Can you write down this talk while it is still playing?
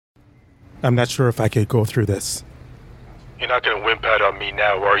I'm not sure if I could go through this. You're not gonna wimp out on me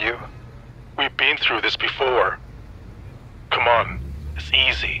now, are you? We've been through this before. Come on, it's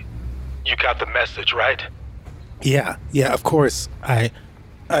easy. You got the message, right? Yeah, of course. I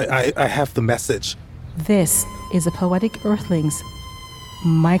have the message. This is a Poetic Earthlings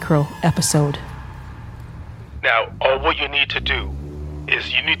micro episode. Now, all what you need to do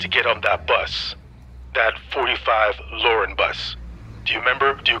is you need to get on that bus. That 45 Lauren bus. Do you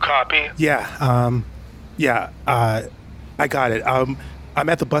remember? Do you copy? Yeah, I got it. I'm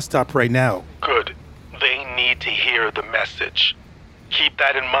at the bus stop right now. Good. They need to hear the message. Keep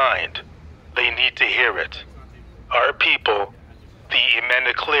that in mind. They need to hear it. Our people, the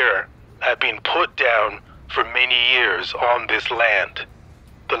Emanuclear, have been put down for many years on this land.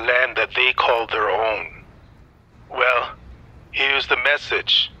 The land that they call their own. Well, here's the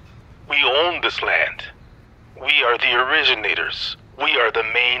message. We own this land. We are the originators. We are the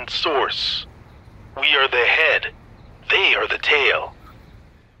main source. We are the head. They are the tail.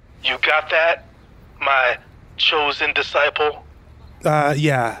 You got that, my chosen disciple?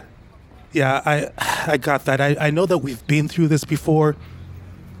 Yeah, I got that. I know that we've been through this before.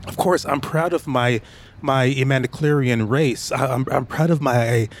 Of course, I'm proud of my Emanuclearian race. I'm proud of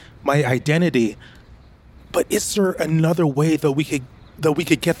my identity. But is there another way that we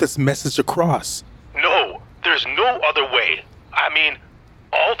could get this message across? No, there's no other way. I mean,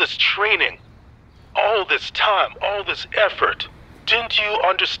 all this training, all this time, all this effort. Didn't you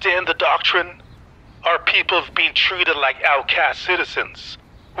understand the doctrine? Our people have been treated like outcast citizens.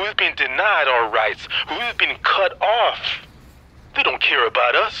 We've been denied our rights. We've been cut off. They don't care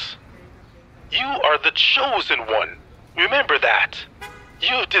about us. You are the chosen one. Remember that.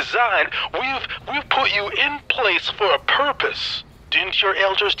 You've designed, we've put you in place for a purpose. Didn't your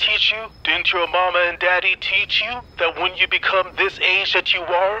elders teach you? Didn't your mama and daddy teach you that when you become this age that you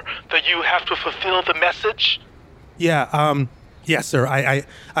are, that you have to fulfill the message? Yeah, yes, sir. I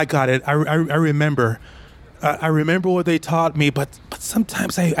got it. I remember. I remember what they taught me, but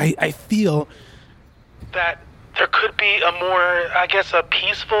sometimes I feel that there could be a more, a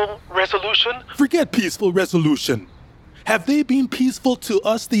peaceful resolution? Forget peaceful resolution. Have they been peaceful to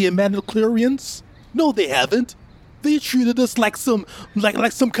us, the Emanuclearians? No, they haven't. They treated us like some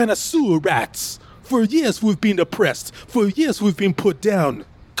kind of sewer rats. For years we've been oppressed. For years we've been put down.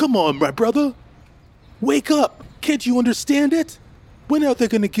 Come on, my brother. Wake up. Can't you understand it? When are they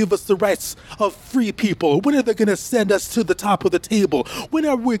going to give us the rights of free people? When are they going to send us to the top of the table? When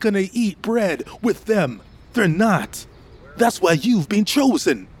are we going to eat bread with them? They're not. That's why you've been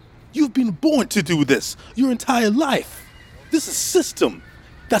chosen. You've been born to do this your entire life. This is a system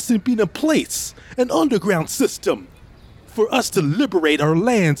that's been in place, an underground system, for us to liberate our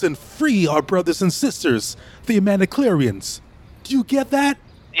lands and free our brothers and sisters, the Emanuclearians. Do you get that?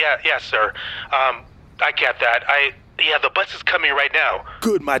 Yeah, sir. I get that. The bus is coming right now.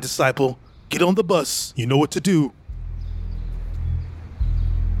 Good, my disciple. Get on the bus. You know what to do.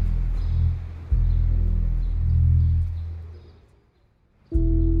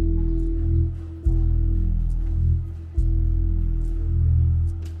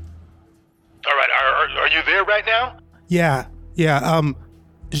 All right, are you there right now? Yeah.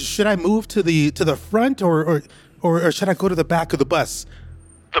 Should I move to the front or should I go to the back of the bus?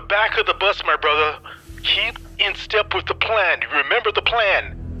 The back of the bus, my brother. Keep in step with the plan. You remember the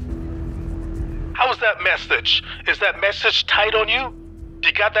plan. How's that message? Is that message tight on you?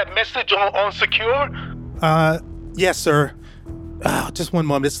 You got that message on secure? Yes, sir. Just one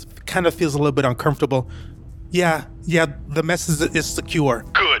moment. This kind of feels a little bit uncomfortable. Yeah, the message is secure.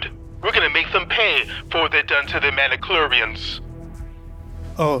 Good. We're gonna make them pay for what they've done to the Emanuclearians.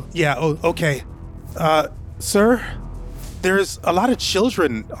 Oh, yeah, okay. Sir, there's a lot of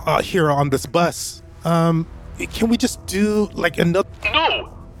children here on this bus. Can we just do another...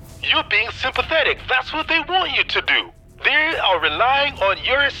 No! You're being sympathetic. That's what they want you to do. They are relying on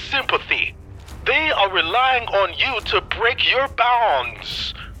your sympathy. They are relying on you to break your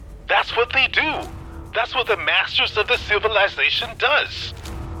bounds. That's what they do. That's what the masters of the civilization does.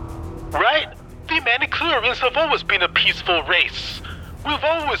 Right? The Emanuclearians have always been a peaceful race. We've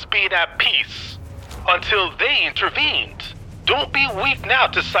always been at peace. Until they intervened. Don't be weak now,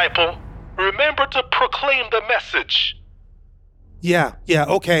 disciple. Remember to proclaim the message. Yeah,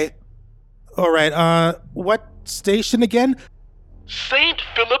 okay. All right, what station again? St.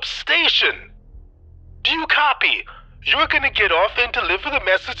 Philip's Station. Do you copy? You're gonna get off and deliver the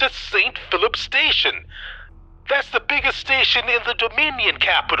message at St. Philip's Station. That's the biggest station in the Dominion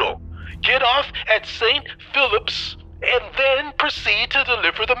capital. Get off at St. Philip's and then proceed to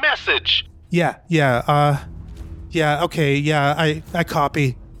deliver the message. Okay, I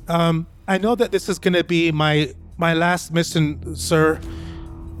copy. I know that this is going to be my last mission, sir.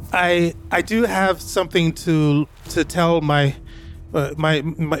 I do have something to tell my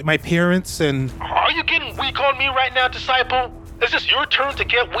parents and... Are you getting weak on me right now, Disciple? Is this your turn to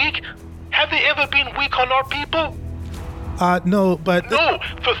get weak? Have they ever been weak on our people? No, but... No,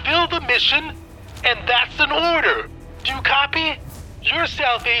 fulfill the mission, and that's an order. Do you copy? Your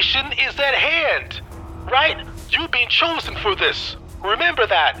salvation is at hand, right? You've been chosen for this. Remember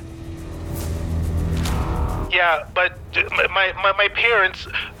that. Yeah, but my parents...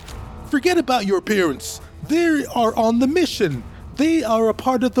 Forget about your parents. They are on the mission. They are a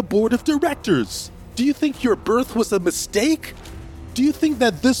part of the board of directors. Do you think your birth was a mistake? Do you think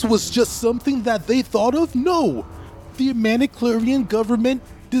that this was just something that they thought of? No. The Manaclarian government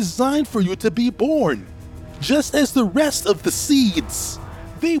designed for you to be born. Just as the rest of the seeds.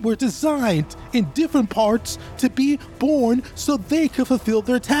 They were designed in different parts to be born so they could fulfill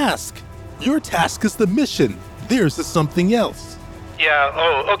their task. Your task is the mission. Theirs is something else. Yeah,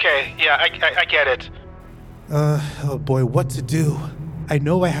 oh, okay. Yeah, I get it. Oh boy, what to do? I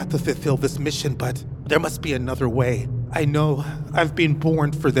know I have to fulfill this mission, but there must be another way. I know I've been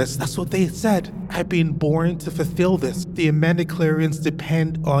born for this. That's what they said. I've been born to fulfill this. The Manaclarians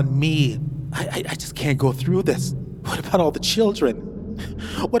depend on me. I just can't go through this. What about all the children?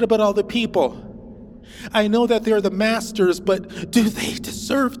 What about all the people? I know that they're the masters, but do they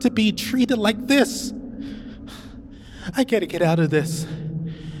deserve to be treated like this? I gotta get out of this.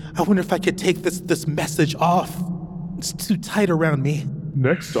 I wonder if I could take this message off. It's too tight around me.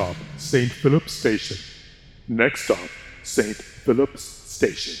 Next stop, St. Philip's Station. Next stop, St. Philip's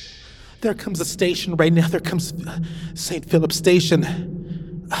Station. There comes a station right now. There comes St. Philip's Station.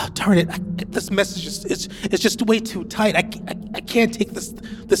 Oh, darn it. This message is just way too tight. I can't take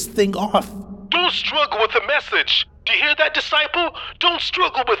this thing off. Don't struggle with the message. Do you hear that, Disciple? Don't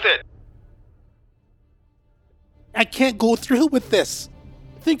struggle with it. I can't go through with this.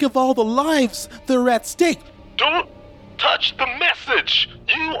 Think of all the lives that are at stake. Don't touch the message.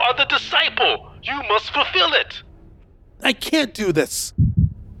 You are the Disciple. You must fulfill it. I can't do this.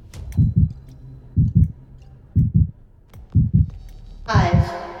 5,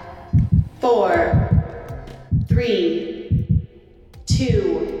 4, 3,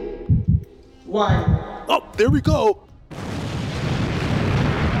 2, 1. Oh, there we go.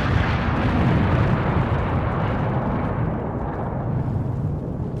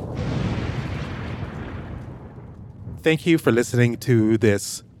 Thank you for listening to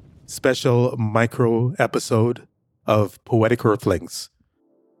this special micro episode of Poetic Earthlings.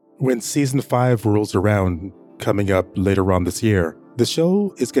 When Season 5 rolls around, coming up later on this year, the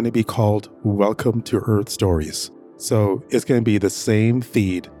show is going to be called Welcome to Earth Stories. So it's going to be the same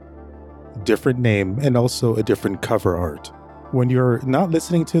feed, different name, and also a different cover art. When you're not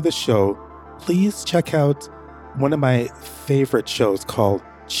listening to the show, please check out one of my favorite shows called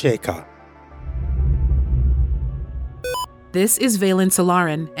Cheka. This is Valen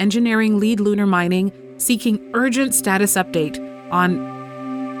Solarin, engineering lead lunar mining, seeking urgent status update on,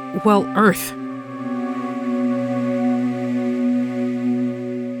 Earth.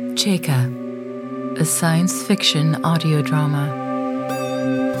 Cheka, a science fiction audio drama.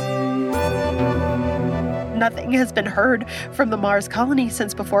 Nothing has been heard from the Mars colony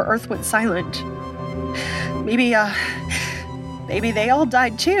since before Earth went silent. Maybe they all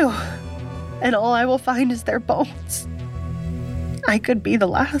died too, and all I will find is their bones. I could be the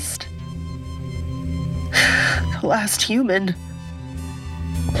last human.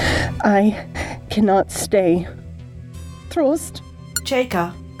 I cannot stay. Trost,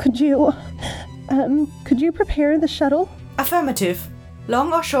 Cheka. could you prepare the shuttle? Affirmative.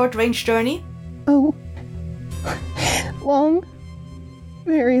 Long or short range journey? Oh, long.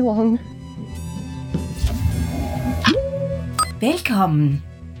 Very long. Velkommen.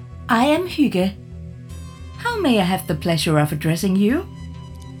 I am Hygge. How may I have the pleasure of addressing you?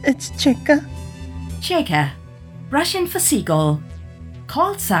 It's Cheka. Cheka, Russian for seagull.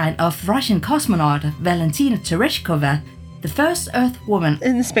 Call sign of Russian cosmonaut Valentina Tereshkova, the first Earth woman.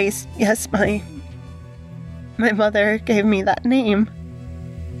 In space, yes, my mother gave me that name.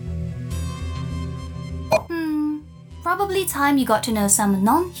 Probably time you got to know some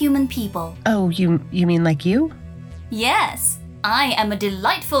non-human people. Oh, you mean like you? Yes, I am a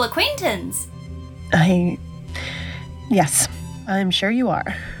delightful acquaintance. Yes, I'm sure you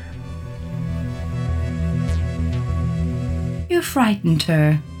are. You frightened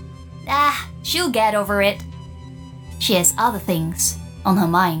her. She'll get over it. She has other things on her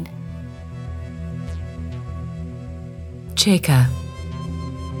mind. Cheka.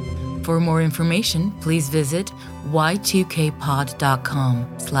 For more information, please visit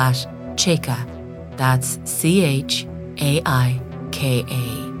y2kpod.com/ Chaika. That's CHAIKA.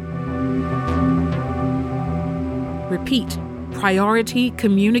 Repeat. Priority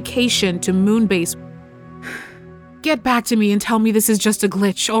communication to Moonbase. Get back to me and tell me this is just a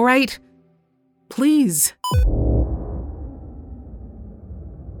glitch, all right? Please.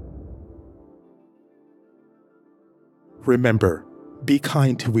 Remember, be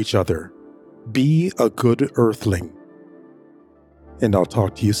kind to each other. Be a good Earthling. And I'll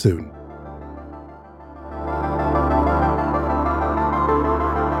talk to you soon.